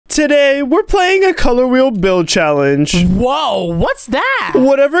Today, we're playing a color wheel build challenge. Whoa, what's that?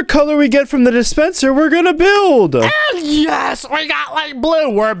 Whatever color we get from the dispenser, we're gonna build. And yes, we got light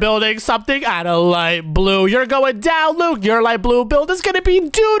blue. We're building something out of light blue. You're going down, Luke. Your light blue build is gonna be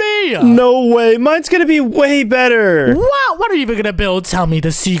duty. No way. Mine's gonna be way better. Wow, what are you even gonna build? Tell me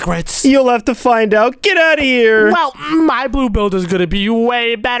the secrets. You'll have to find out. Get out of here. Well, my blue build is gonna be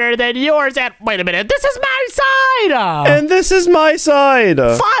way better than yours. And wait a minute, this is my side. And this is my side.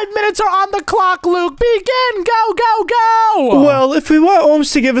 5 minutes are on the clock, Luke. Begin. Go, go, go. Well, if we want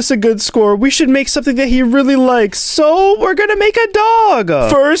Ohms to give us a good score, we should make something that he really likes. So, we're gonna make a dog.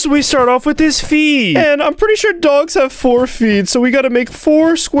 First, we start off with his feet. And I'm pretty sure dogs have 4 feet. So, we gotta make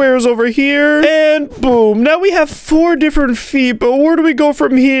 4 squares over here. And boom. Now we have 4 different feet. But where do we go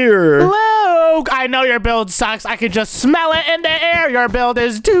from here? Luke, I know your build sucks. I can just smell it in the air. Your build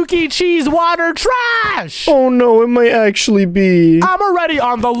is dookie, cheese, water, trash. Oh no, it might actually be. I'm already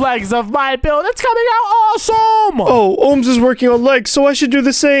on the legs of my build. It's coming out awesome. Oh, Ohms is working on legs, so I should do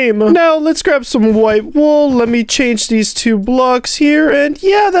the same. Now, let's grab some white wool. Let me change these 2 blocks here. And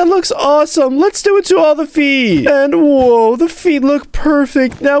yeah, that looks awesome. Let's do it to all the feet. And whoa, the feet look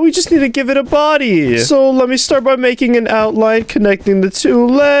perfect. Now we just need to give it a body. So let me start by making an outline connecting the 2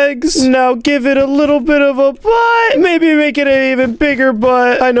 legs. Now give it a little bit of a butt. Maybe make it an even bigger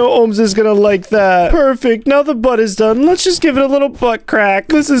butt. I know Ohms is gonna like that. Perfect. Now the butt is done. Let's just give it a little butt crack.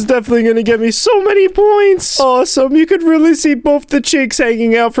 This is definitely gonna get me so many points. Awesome. You could really see both the cheeks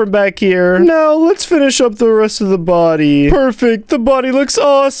hanging out from back here. Now let's finish up the rest of the body. Perfect. The body looks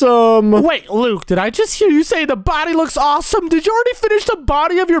awesome. Wait, Luke, did I just hear you say the body looks awesome? Did you already finish the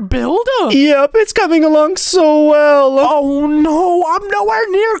body of your build? Yep, it's coming along so well. Oh no, I'm nowhere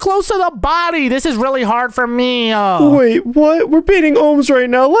near close to the body. This is really hard for me. Wait, what? We're beating Ohms right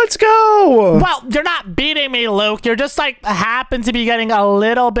now. Let's go. Well, you're not beating me, Luke. You're just like happen to be getting a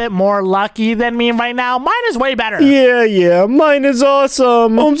little bit more lucky than me right now. Mine is way better. Yeah, mine is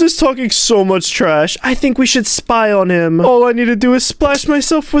awesome. Ohms is talking so much trash. I think we should spy on him. All I need to do is splash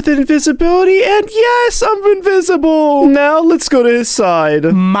myself with invisibility, and yes, I'm invisible. Now let's go to his side.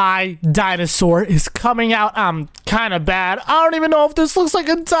 My dinosaur is coming out. Kind of bad. I don't even know if this looks like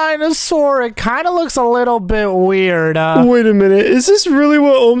a dinosaur. It kind of looks a little bit weird. Wait a minute. Is this really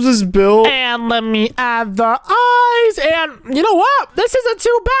what Ohms is built? And let me add the eyes. And you know what? This isn't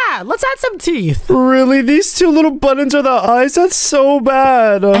too bad. Let's add some teeth. Really? These 2 little buttons are the eyes? That's so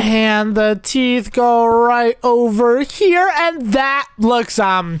bad. And the teeth go right over here. And that looks,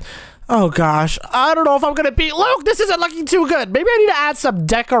 oh gosh, I don't know if I'm gonna beat Luke. This isn't looking too good. Maybe I need to add some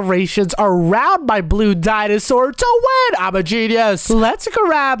decorations around my blue dinosaur to win. I'm a genius. Let's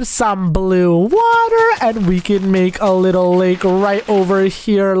grab some blue water and we can make a little lake right over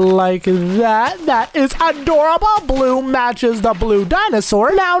here like that. That is adorable. Blue matches the blue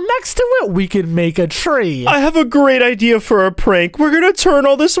dinosaur. Now next to it, we can make a tree. I have a great idea for a prank. We're gonna turn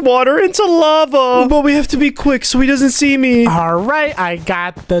all this water into lava. But we have to be quick so he doesn't see me. All right, I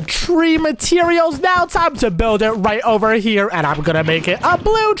got the tree materials. Now time to build it right over here, and I'm gonna make it a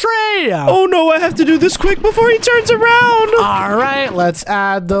blue tree. Oh no, I have to do this quick before he turns around. All right, let's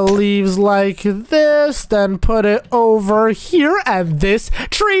add the leaves like this, then put it over here, and this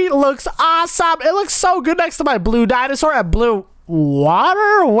tree looks awesome. It looks so good next to my blue dinosaur and blue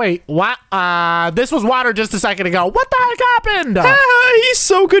water? Wait, what? This was water just a second ago. What the heck happened? He's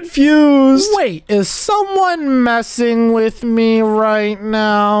so confused. Wait, is someone messing with me right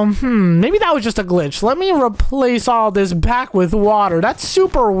now? Maybe that was just a glitch. Let me replace all this back with water. That's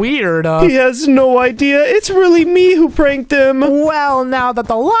super weird. He has no idea. It's really me who pranked him. Well, now that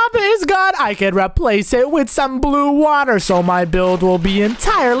the lava is gone, I can replace it with some blue water, so my build will be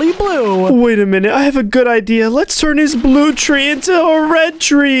entirely blue. Wait a minute, I have a good idea. Let's turn his blue tree into a red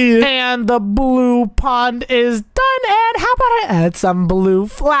tree. And the blue pond is done. And how about I add some blue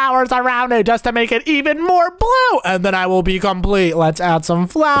flowers around it just to make it even more blue? And then I will be complete. Let's add some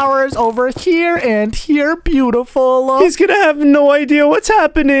flowers over here and here. Beautiful. He's gonna have no idea what's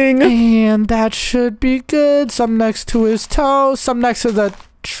happening. And that should be good. Some next to his toe, some next to the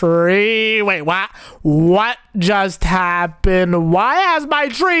tree. Wait, what? What just happened? Why has my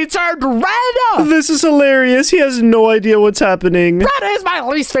tree turned red? This is hilarious. He has no idea what's happening. Red is my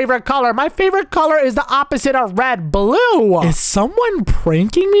least favorite color. My favorite color is the opposite of red, blue. Is someone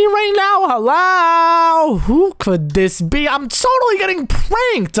pranking me right now? Hello? Who could this be? I'm totally getting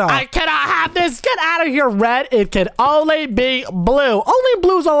pranked. I cannot have this. Get out of here, red. It can only be blue. Only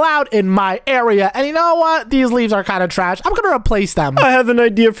blue's allowed in my area. And you know what? These leaves are kind of trash. I'm going to replace them. I have an idea.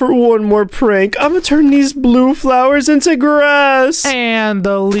 idea for one more prank. I'm gonna turn these blue flowers into grass. And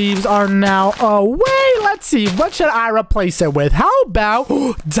the leaves are now away. Let's see, what should I replace it with? How about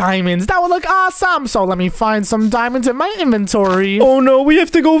diamonds? That would look awesome. So let me find some diamonds in my inventory. Oh no, we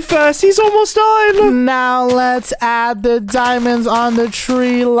have to go fast. He's almost done. Now let's add the diamonds on the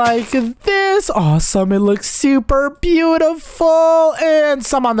tree like this. Awesome, it looks super beautiful. And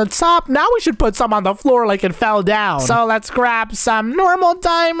some on the top. Now we should put some on the floor like it fell down. So let's grab some normal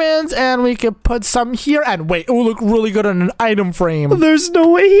diamonds and we can put some here. And wait, it will look really good on an item frame. There's no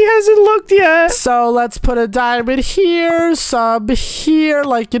way he hasn't looked yet. So let's put a diamond here, sub here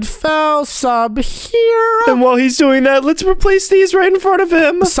like it fell, sub here. And while he's doing that, let's replace these right in front of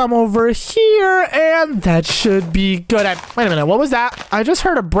him. Some over here, and that should be good. Wait a minute, what was that? I just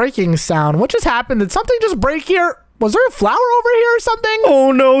heard a breaking sound. What just happened? Did something just break here? Was there a flower over here or something?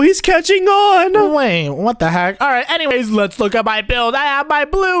 Oh no, he's catching on. Wait, what the heck? All right, anyways, let's look at my build. I have my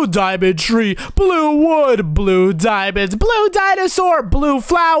blue diamond tree, blue wood, blue diamonds, blue dinosaur, blue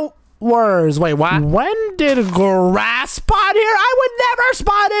flowers. Wait, what? When did grass spawn here? I would never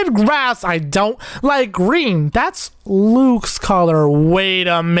spawn in grass. I don't like green. That's Luke's color. Wait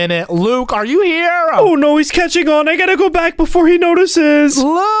a minute. Luke, are you here? Oh no, he's catching on. I gotta go back before he notices.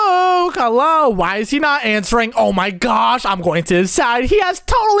 Luke, hello. Why is he not answering? Oh my gosh, I'm going to his side. He has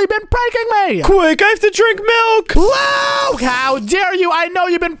totally been pranking me. Quick, I have to drink milk. Luke, how dare you? I know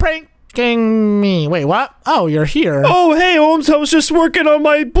you've been pranking me. Wait, what? Oh, you're here. Oh, hey, Holmes, I was just working on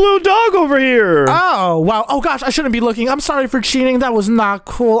my blue dog over here. Oh, wow. Oh, gosh, I shouldn't be looking. I'm sorry for cheating. That was not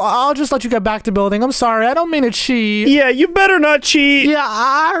cool. I'll just let you get back to building. I'm sorry. I don't mean to cheat. Yeah, you better not cheat. Yeah,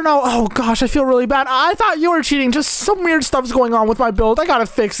 I don't know. Oh, gosh, I feel really bad. I thought you were cheating. Just some weird stuff's going on with my build. I gotta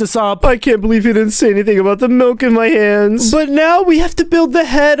fix this up. I can't believe you didn't say anything about the milk in my hands. But now we have to build the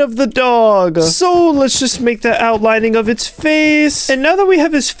head of the dog. So let's just make the outlining of its face. And now that we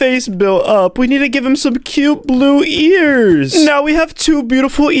have his face built up, we need to give him some cute blue ears. Now we have 2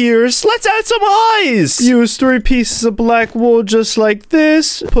 beautiful ears. Let's add some eyes. Use 3 pieces of black wool just like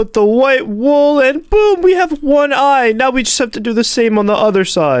this. Put the white wool and boom, we have 1 eye. Now we just have to do the same on the other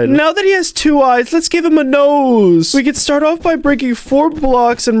side. Now that he has 2 eyes, let's give him a nose. We can start off by breaking 4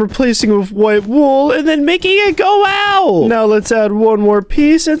 blocks and replacing with white wool and then making it go out. Now let's add 1 more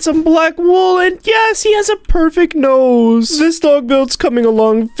piece and some black wool and yes, he has a perfect nose. This dog build's coming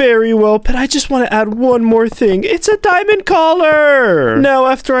along very well, but I just want to add 1 more thing. It's a diamond collar. Now,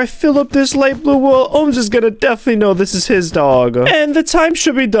 after I fill up this light blue wool, Ohms is gonna definitely know this is his dog. And the time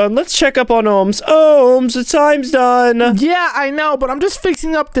should be done. Let's check up on Ohms. Oh, Ohms, the time's done. Yeah, I know, but I'm just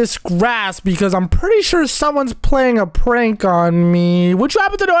fixing up this grass because I'm pretty sure someone's playing a prank on me. Would you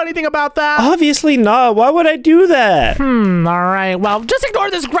happen to know anything about that? Obviously not. Why would I do that? Alright. Well, just ignore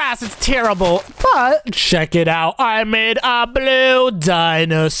this grass. It's terrible. But check it out. I made a blue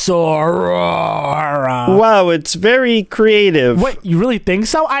dinosaur. Wow, it's very creative. Wait, you really think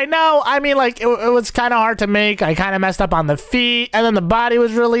so? I know. I mean, like, it was kind of hard to make. I kind of messed up on the feet, and then the body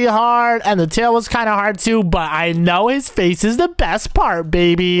was really hard, and the tail was kind of hard too, but I know his face is the best part,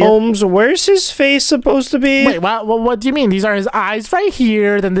 baby. Ohms, where's his face supposed to be? Wait, what do you mean? These are his eyes right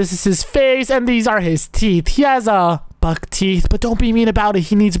here, then this is his face, and these are his teeth. He has a buck teeth, but don't be mean about it.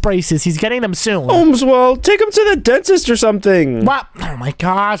 He needs braces. He's getting them soon. Ohms, well, take him to the dentist or something. What? Oh my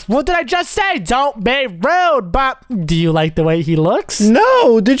gosh. What did I just say? Don't be rude, but do you like the way he looks?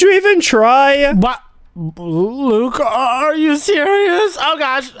 No, did you even try? What? Luke, are you serious? Oh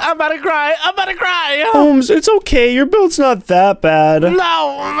gosh, I'm about to cry. I'm about to cry. Ohms, it's okay. Your build's not that bad.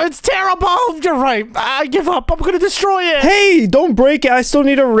 No, it's terrible. You're right. I give up. I'm going to destroy it. Hey, don't break it. I still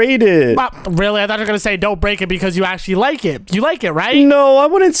need to rate it. Really? I thought you were going to say don't break it because you actually like it. You like it, right? No, I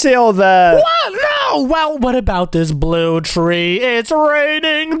wouldn't say all that. What? No. Well, what about this blue tree? It's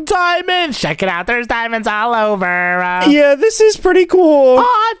raining diamonds. Check it out. There's diamonds all over. Yeah, this is pretty cool.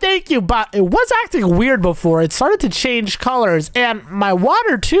 Oh, thank you. But it was acting weird before. It started to change colors, and my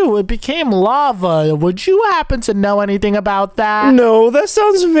water too, it became lava. Would you happen to know anything about that? No, that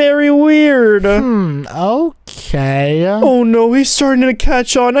sounds very weird. Okay. Oh no, he's starting to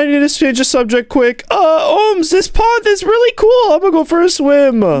catch on. I need to change the subject quick. Ohms, this pond is really cool. I'm gonna go for a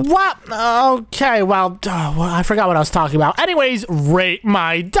swim. What? Okay, well, I forgot what I was talking about. Anyways, rate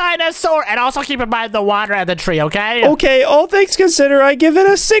my dinosaur, and also keep in mind the water and the tree, okay? Okay, all things considered, I give it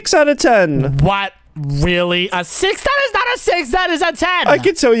a 6 out of 10. What? Really? A 6? That is not a 6. That is a 10. I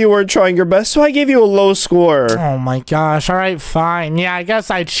could tell you weren't trying your best, so I gave you a low score. Oh my gosh. All right, fine. Yeah, I guess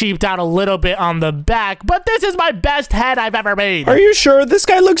I cheaped out a little bit on the back, but this is my best head I've ever made. Are you sure? This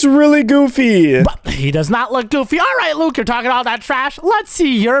guy looks really goofy. But he does not look goofy. All right, Luke, you're talking all that trash. Let's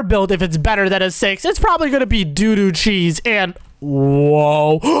see your build if it's better than a 6. It's probably going to be doo-doo cheese and...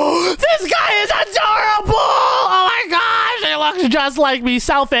 whoa. This guy is adorable. Oh my gosh, he looks just like me.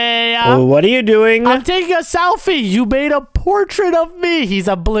 Selfie. What are you doing? I'm taking a selfie. You made a portrait of me. He's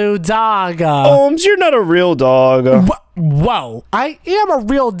a blue dog. Holmes, you're not a real dog. Whoa, I am a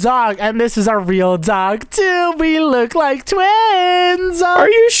real dog, and this is a real dog, too. We look like twins. Are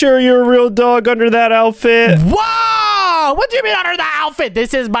you sure you're a real dog under that outfit? Whoa! What do you mean under the outfit?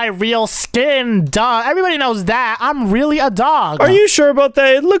 This is my real skin, duh. Everybody knows that. I'm really a dog. Are you sure about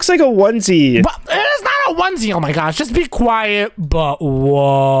that? It looks like a onesie. But it is not a onesie. Oh my gosh, just be quiet. But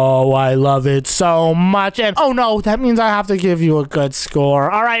whoa, I love it so much. And oh no, that means I have to give you a good score.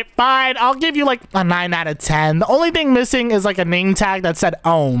 All right, fine. I'll give you like a 9 out of 10. The only thing missing is like a name tag that said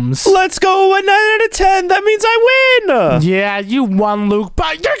Ohms. Let's go, a 9 out of 10. That means I win. Yeah, you won, Luke,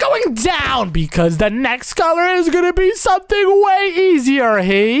 but you're going down because the next color is going to be something way easier.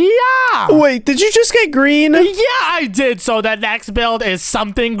 Yeah. Wait, did you just get green? Yeah, I did. So the next build is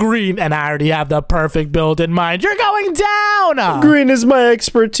something green, and I already have the perfect build in mind. You're going down. Green is my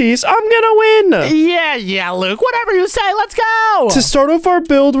expertise. I'm gonna win. Yeah, Luke. Whatever you say, let's go. To start off our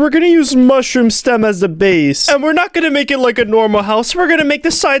build, we're gonna use mushroom stem as the base. And we're not gonna make it like a normal house. We're gonna make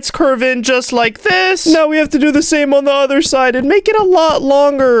the sides curve in just like this. Now we have to do the same on the other side and make it a lot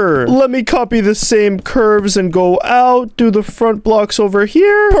longer. Let me copy the same curves and go out. Do the front blocks over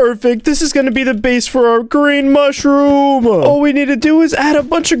here. Perfect. This is gonna be the base for our green mushroom. All we need to do is add a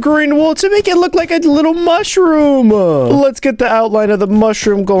bunch of green wool to make it look like a little mushroom. Let's get the outline of the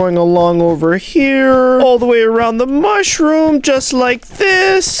mushroom going along over here. All the way around the mushroom, just like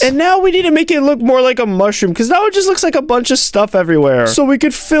this. And now we need to make it look more like a mushroom, because now it just looks like a bunch of stuff everywhere. So we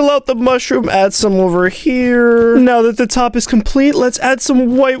could fill out the mushroom, add some over here. Now that the top is complete, let's add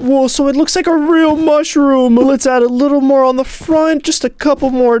some white wool so it looks like a real mushroom. Let's add a little more on the front, just a couple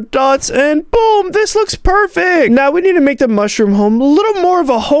more dots, and boom, this looks perfect. Now we need to make the mushroom home a little more of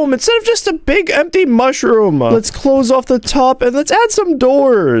a home instead of just a big empty mushroom. Let's close off the top and let's add some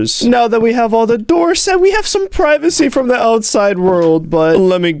doors. Now that we have all the doors set, we have some privacy from the outside world, but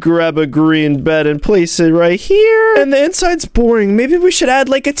let me grab a green bed and place it right here. And the inside's boring. Maybe we should add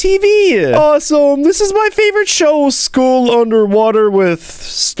like a TV. Awesome. This is my favorite show, School Underwater with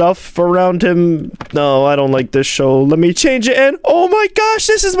stuff around him. No, I don't like this show. Let me change it. And oh my gosh,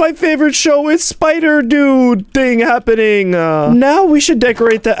 this is my favorite show. It's Spider Dude thing happening. Now we should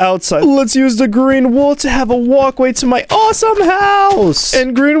decorate the outside. Let's use the green wool to have a walkway to my awesome house.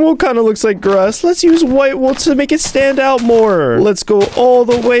 And green wool kind of looks like grass. Let's use white wool to make it stand out more. Let's go all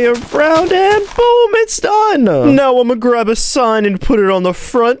the way around and boom, it's done. Now I'm gonna grab a sign and put it on the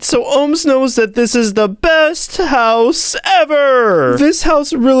front so Ohms knows that this is the best house ever. This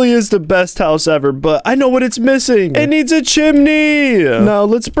house really is the best house ever, but I know what it's missing. It needs a chimney. Now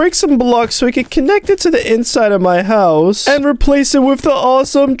let's break some blocks so we can connect it to the inside of my house and replace it with the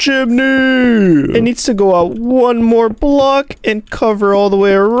awesome chimney. It needs to go out one more block and cover all the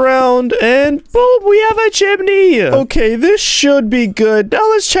way around, and boom, we have a chimney. Okay, this should be good. Now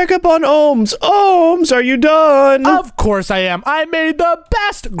let's check up on Ohms. Ohms, are you done? Of course I am. I made the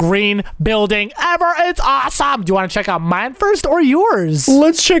best green building ever. It's awesome. Do you want to check out mine first or yours?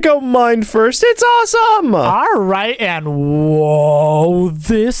 Let's check out mine first. It's awesome. All right, and whoa,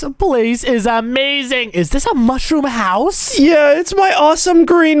 this place is amazing. Is this a mushroom house? Yeah, it's my awesome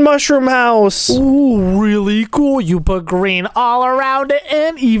green mushroom house. Ooh, really cool. You put green all around it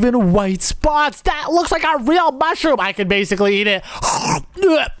and even white spots. That looks like a real mushroom. I could basically eat it.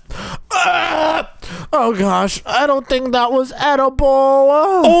 Oh gosh, I don't think that was edible.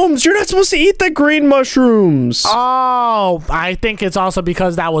 Ohms, you're not supposed to eat the green mushrooms. Oh, I think it's also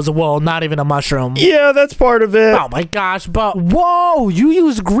because that was wool, not even a mushroom. Yeah, that's part of it. Oh my gosh, but whoa, you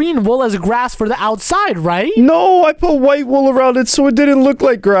used green wool as grass for the outside, right? No, I put white wool around it so it didn't look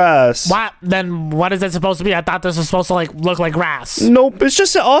like grass. What? Then what is it supposed to be? I thought this was supposed to like look like grass. Nope, it's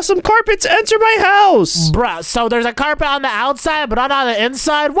just an awesome carpet to enter my house. Bruh, so there's a carpet on the outside, but not on the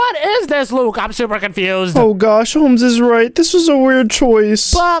inside? What is this, Luke? I'm super confused. Oh gosh, Holmes is right. This was a weird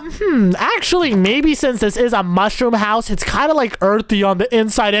choice. But, actually, maybe since this is a mushroom house, it's kind of like earthy on the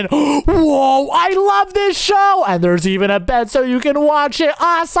inside. And, whoa, I love this show. And there's even a bed so you can watch it.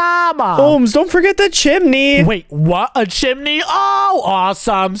 Awesome. Holmes, don't forget the chimney. Wait, what? A chimney? Oh,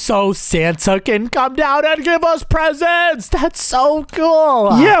 awesome. So Santa can come down and give us presents. That's so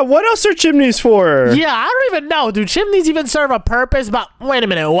cool. Yeah, what else are chimneys for? Yeah, I don't even know. Do chimneys even serve a purpose? But wait a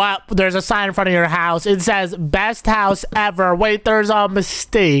minute. What? There's a sign in front of your house. It says best house ever. Wait, there's a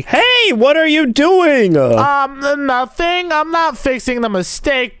mistake. Hey, what are you doing? Nothing. I'm not fixing the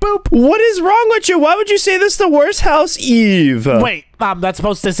mistake. Boop. What is wrong with you? Why would you say this is the worst house, Eve? Wait. that's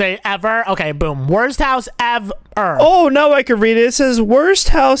supposed to say ever. Okay, boom. Worst house ever. Oh, now I can read it. It says worst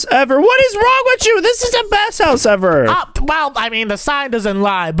house ever. What is wrong with you? This is the best house ever. Well, I mean, the sign doesn't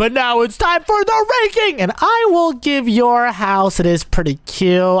lie, but now it's time for the ranking. And I will give your house, it is pretty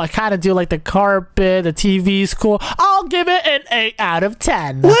cute. I kind of do like the carpet, the TV's cool. I'll give it an 8 out of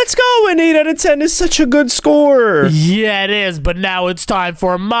 10. Let's go. An 8 out of 10 is such a good score. Yeah, it is, but now it's time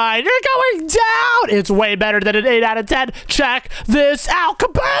for mine. You're going down. It's way better than an 8 out of 10. Check this out.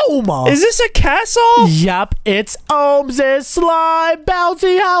 Kaboom. Is this a castle? Yup, it's Ohms' slime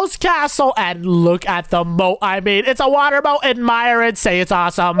bouncy house castle. And look at the moat. I mean, it's a water moat. Admire it. Say it's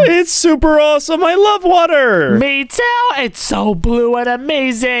awesome. It's super awesome. I love water. Me too. It's so blue and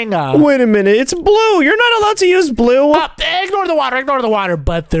amazing. Wait a minute. It's blue. You're not allowed to use blue. Ignore the water. Ignore the water.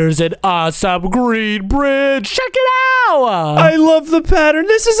 But there's an awesome green bridge. Check it out. I love the pattern.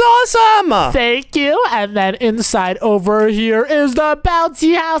 This is awesome. Thank you. And then inside over here is the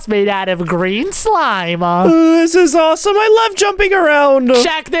bouncy house made out of green slime. This is awesome. I love jumping around.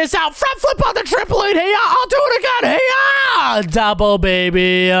 Check this out. Front flip on the trampoline. Hey, I'll do it again. Hey, double,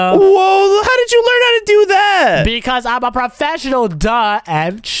 baby. Whoa, how did you learn how to do that? Because I'm a professional, duh.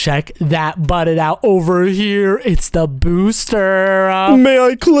 And check that button out over here. It's the booster. May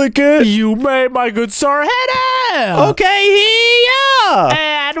I click it? You may, my good sir. Hit it. Okay, yeah.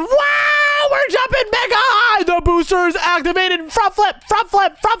 And wow, we're jumping mega high. The booster is activated. Front flip, front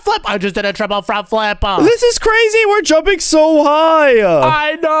flip, front flip. I just did a triple front flip. This is crazy. We're jumping so high.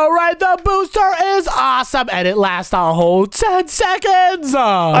 I know, right? The booster is awesome, and it lasts a whole 10 seconds.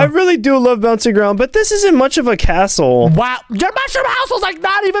 I really do love bouncing around, but this isn't much of a castle. Wow, your mushroom house was like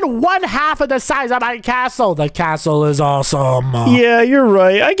not even 1/2 of the size of my castle. The castle is awesome. Yeah, you're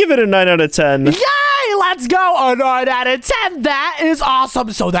right. I give it a 9 out of 10. Yay, let's go. A 9 out of 10. That is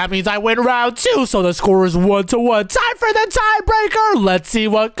awesome. So that means I win round 2. So the score is 1-1. Time for the tiebreaker. Let's see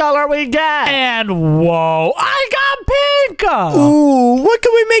what color we get. And whoa, I got pink. Ooh, what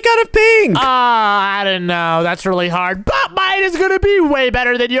can we make out of pink? I don't know. That's really hard. But mine is going to be way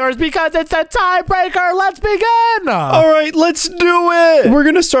better than yours because it's a tiebreaker. Let's begin. All right, let's do it. We're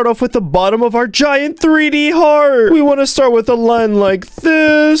going to start off with the bottom of our giant 3D heart. We want to start with a line like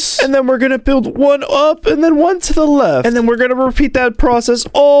this. And then we're going to build one up and then one to the left. And then we're going to repeat that process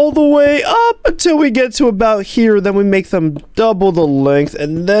all the way up until we get to about here. Then we make them double the length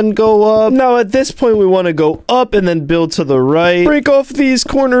and then go up. Now at this point, we want to go up and then build to the right. Break off these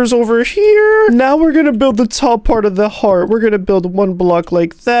corners over here. Now we're going to build the top part of the heart. We're going to build one block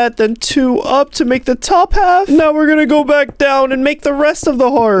like that, then 2 up to make the top half. Now we're going to go back down and make the rest of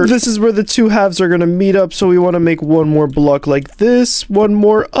the heart. This is where the 2 halves are going to meet up, so we want to make one more block like this, one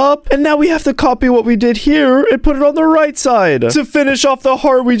more up, and now we have to copy what we did here and put it on the right side. To finish off the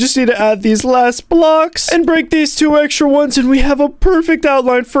heart, we just need to add these last blocks and break these 2 extra ones, and we have a perfect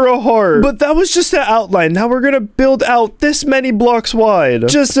outline for a heart. But that was just the outline. Now we're going to build out this many blocks wide.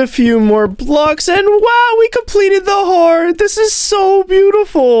 Just a few more blocks, and wow, we completed the heart. This is so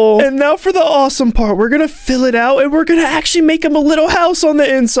beautiful. And now for the awesome part, we're going to fill it out, and we're going to actually make him a little house on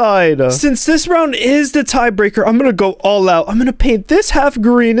the inside. Since this round is the tiebreaker, I'm going to go all out. I'm going to paint this half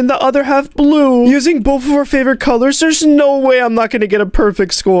green and the other half blue. Using both of our favorite colors, there's no way I'm not going to get a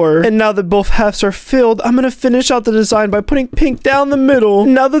perfect score. And now that both halves are filled, I'm going to finish out the design by putting pink down the middle.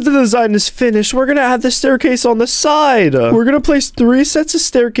 Now that the design is finished, we're going to add the staircase on the side. We're going to place 3 sets of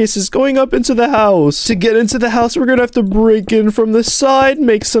staircases going up into the house. To get into the house, we're going to have to break in from the side,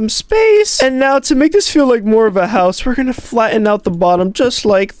 make some space. And now to make this feel like more of a house, we're going to flatten out the bottom just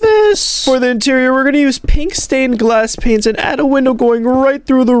like this. For the interior, we're going to use pink stained glass paints and add a window going right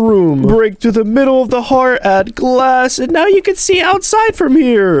through the room. Break through the middle of the heart, add glass, and now you can see outside from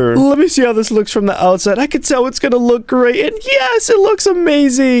here. Let me see how this looks from the outside. I can tell it's going to look great, and yes, it looks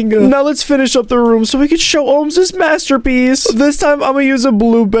amazing. Now let's finish up the room so we can show Ohms' masterpiece. This time, I'm going to use a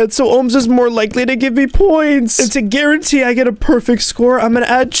blue bed so Ohms is more likely to give me points. And to guarantee I get a perfect score, I'm going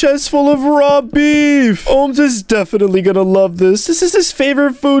to add chests full of raw beef. Ohms is definitely going to love this. This is his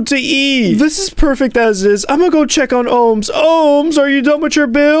favorite food to eat. This is perfect as is. I'm going to go check on Ohms. Ohms, are you done with your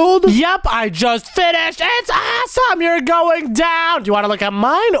build? Yep, I just finished. It's awesome. You're going down. Do you want to look at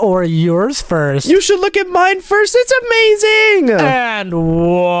mine or yours first? You should look at mine first. It's amazing. And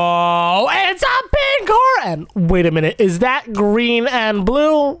whoa, it's a pink heart. And wait a minute, is that green and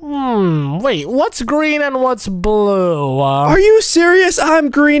blue? Wait, what's green and what's blue? Are you serious? I'm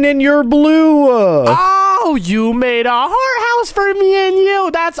green and you're blue. Oh, you made a heart house for me and you.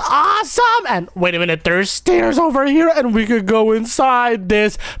 That's awesome. And wait a minute, there's stairs over here and we could go inside.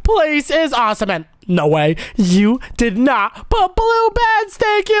 This place is awesome. And No way. You did not put blue beds.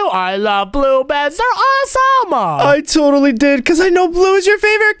 Thank you. I love blue beds. They're awesome. I totally did, because I know blue is your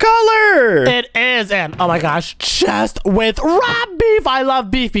favorite color. It is, and oh my gosh, chest with raw beef. I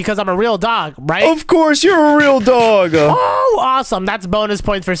love beef because I'm a real dog, right? Of course, you're a real dog. Oh, awesome. That's bonus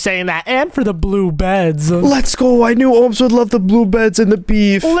points for saying that and for the blue beds. Let's go. I knew Ohms would love the blue beds and the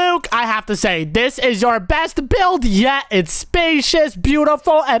beef. Luke, I have to say, this is your best build yet. It's spacious,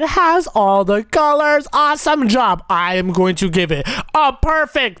 beautiful, and has all the colors. Awesome job. I am going to give it a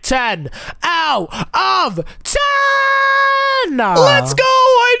perfect 10 out of 10. Let's go.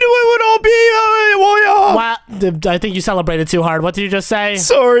 I knew it would all be. Well, I think you celebrated too hard. What did you just say?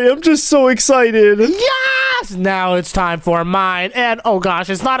 Sorry, I'm just so excited. Yes! Now it's time for mine. And oh gosh,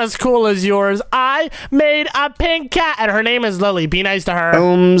 it's not as cool as yours. I made a pink cat and her name is Lily. Be nice to her.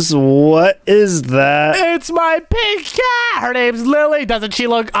 Ohms, what is that? It's my pink cat. Her name's Lily. Doesn't she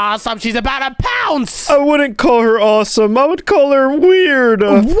look awesome? She's about to pounce. I wouldn't call her awesome. I would call her weird.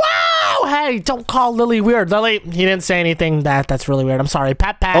 Wow! Hey, don't call Lily weird. Lily, he didn't say anything. That's really weird. I'm sorry.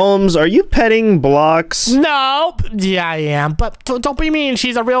 Pat. Ohms, are you petting blocks? Nope. Yeah, I am. But don't be mean.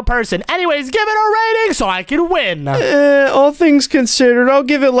 She's a real person. Anyways, give it a rating so I can win. All things considered, I'll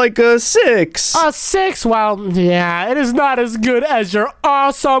give it like a 6. A 6? Well, yeah, it is not as good as your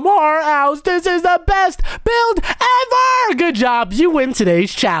awesome horror house. This is the best build ever. Good job. You win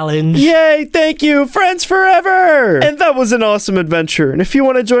today's challenge. Yay, thank you. Friends forever. And that was an awesome adventure. And if you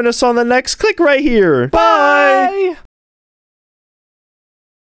want to join us on the next, click right here. Bye.